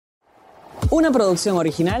Una producción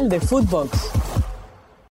original de Footbox.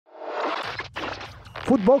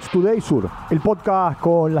 Footbox Today Sur, el podcast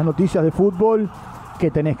con las noticias de fútbol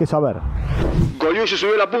que tenés que saber. Goleó se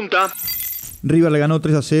subió a la punta. River le ganó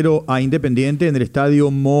 3-0 a Independiente en el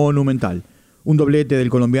Estadio Monumental. Un doblete del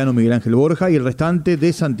colombiano Miguel Ángel Borja y el restante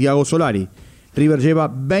de Santiago Solari. River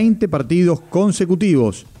lleva 20 partidos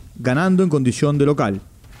consecutivos, ganando en condición de local.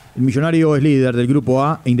 El millonario es líder del Grupo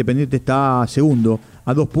A e Independiente está segundo,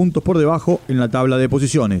 a 2 puntos por debajo en la tabla de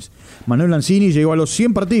posiciones. Manuel Lanzini llegó a los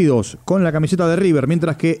 100 partidos con la camiseta de River,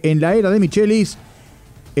 mientras que en la era de Michelis,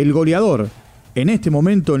 el goleador en este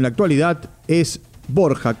momento, en la actualidad, es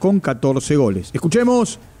Borja con 14 goles.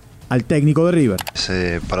 Escuchemos al técnico de River.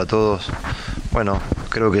 Para todos, bueno,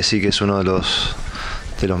 creo que sí que es uno de los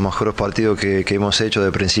mejores partidos que hemos hecho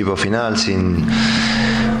de principio a final,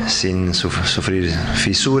 sin sufrir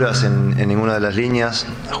fisuras en ninguna de las líneas.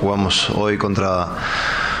 Jugamos hoy contra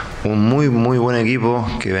un muy buen equipo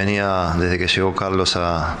que venía desde que llegó Carlos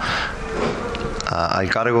al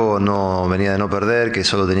cargo, venía de no perder, que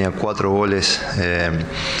solo tenía 4 goles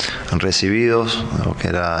recibidos, que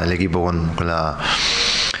era el equipo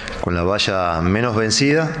con la valla menos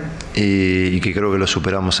vencida y que creo que lo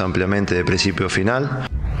superamos ampliamente de principio a final.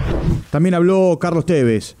 También habló Carlos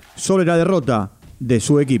Tevez sobre la derrota de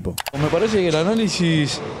su equipo. Me parece que el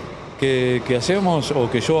análisis que hacemos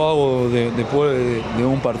o que yo hago después de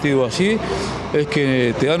un partido así es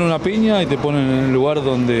que te dan una piña y te ponen en el lugar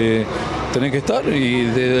donde tenés que estar y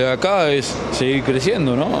desde acá es seguir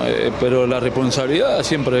creciendo, ¿no? Pero la responsabilidad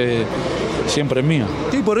siempre es mía.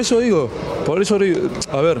 Sí, por eso digo,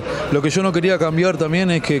 a ver, lo que yo no quería cambiar también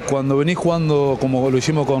es que cuando venís jugando como lo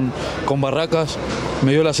hicimos con Barracas,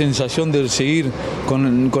 me dio la sensación de seguir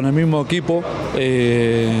con el mismo equipo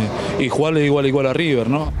y jugarle igual a River,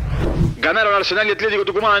 ¿no? Ganaron Arsenal y Atlético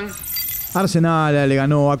Tucumán. Arsenal le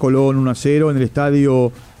ganó a Colón 1-0 en el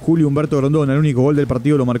estadio Julio Humberto Grondona. El único gol del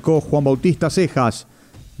partido lo marcó Juan Bautista Cejas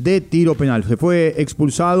de tiro penal. Se fue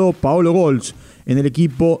expulsado Paolo Golz en el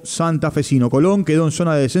equipo santafesino. Colón quedó en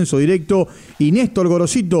zona de descenso directo y Néstor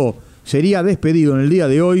Gorosito sería despedido en el día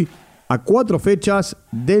de hoy a 4 fechas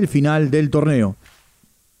del final del torneo.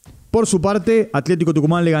 Por su parte, Atlético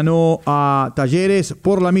Tucumán le ganó a Talleres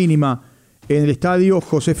por la mínima en el estadio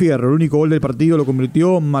José Fierro. El único gol del partido lo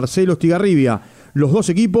convirtió Marcelo Estigarribia. Los dos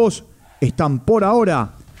equipos están por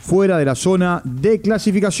ahora fuera de la zona de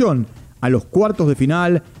clasificación a los cuartos de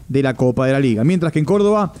final de la Copa de la Liga. Mientras que en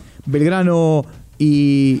Córdoba, Belgrano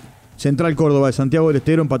y Central Córdoba de Santiago del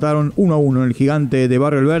Estero empataron 1-1 en el Gigante de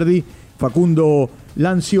Barrio Alberdi. Facundo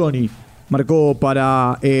Lancioni marcó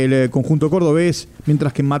para el conjunto cordobés,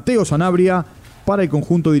 mientras que Mateo Sanabria para el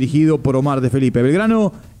conjunto dirigido por Omar de Felipe.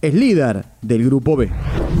 Belgrano es líder del Grupo B.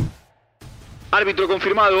 Árbitro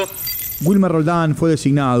confirmado. Wilmar Roldán fue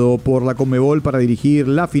designado por la Conmebol para dirigir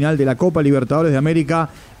la final de la Copa Libertadores de América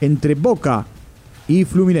entre Boca y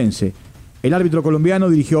Fluminense. El árbitro colombiano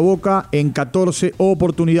dirigió a Boca en 14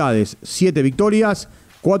 oportunidades, 7 victorias,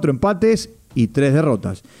 4 empates y 3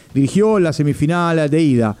 derrotas. Dirigió la semifinal de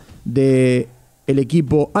ida del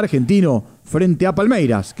equipo argentino frente a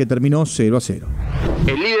Palmeiras, que terminó 0-0.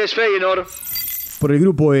 El líder es Feyenoord. Por el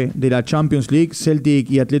grupo E de la Champions League,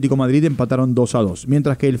 Celtic y Atlético Madrid empataron 2-2,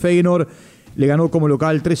 mientras que el Feyenoord le ganó como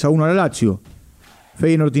local 3-1 a la Lazio.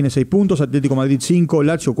 Feyenoord tiene 6 puntos, Atlético Madrid 5,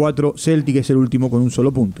 Lazio 4, Celtic es el último con un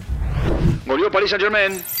solo punto. Goleó Paris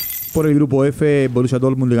Saint-Germain. Por el grupo F, Borussia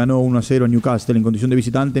Dortmund le ganó 1-0 a Newcastle en condición de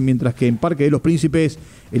visitante, mientras que en Parque de los Príncipes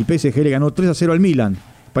el PSG le ganó 3-0 al Milan.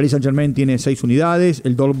 Paris Saint-Germain tiene 6 unidades,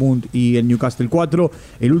 el Dortmund y el Newcastle 4.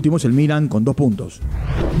 El último es el Milan con 2 puntos.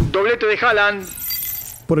 Doblete de Haaland.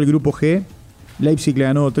 Por el grupo G, Leipzig le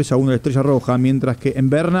ganó 3-1 a la Estrella Roja, mientras que en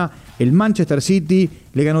Berna el Manchester City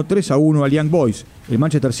le ganó 3-1 al Young Boys. El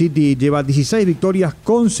Manchester City lleva 16 victorias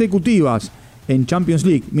consecutivas en Champions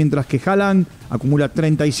League, mientras que Haaland acumula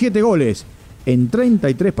 37 goles en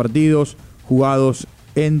 33 partidos jugados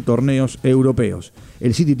en torneos europeos.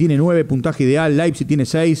 El City tiene 9, puntaje ideal, Leipzig tiene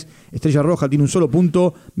 6, Estrella Roja tiene un solo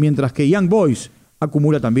punto, mientras que Young Boys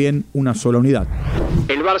acumula también una sola unidad.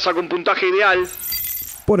 El Barça con puntaje ideal.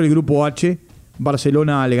 Por el grupo H,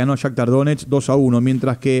 Barcelona le ganó a Shakhtar Donetsk 2-1,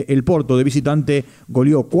 mientras que el Porto de visitante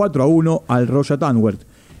goleó 4-1 al Royal Antwerp.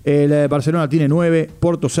 El Barcelona tiene 9,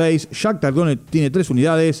 Porto 6, Shakhtar Donetsk tiene 3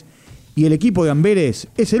 unidades y el equipo de Amberes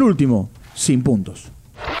es el último, sin puntos.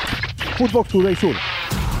 Footbox Today Sur.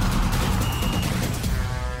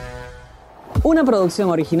 Una producción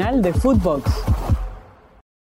original de Footbox.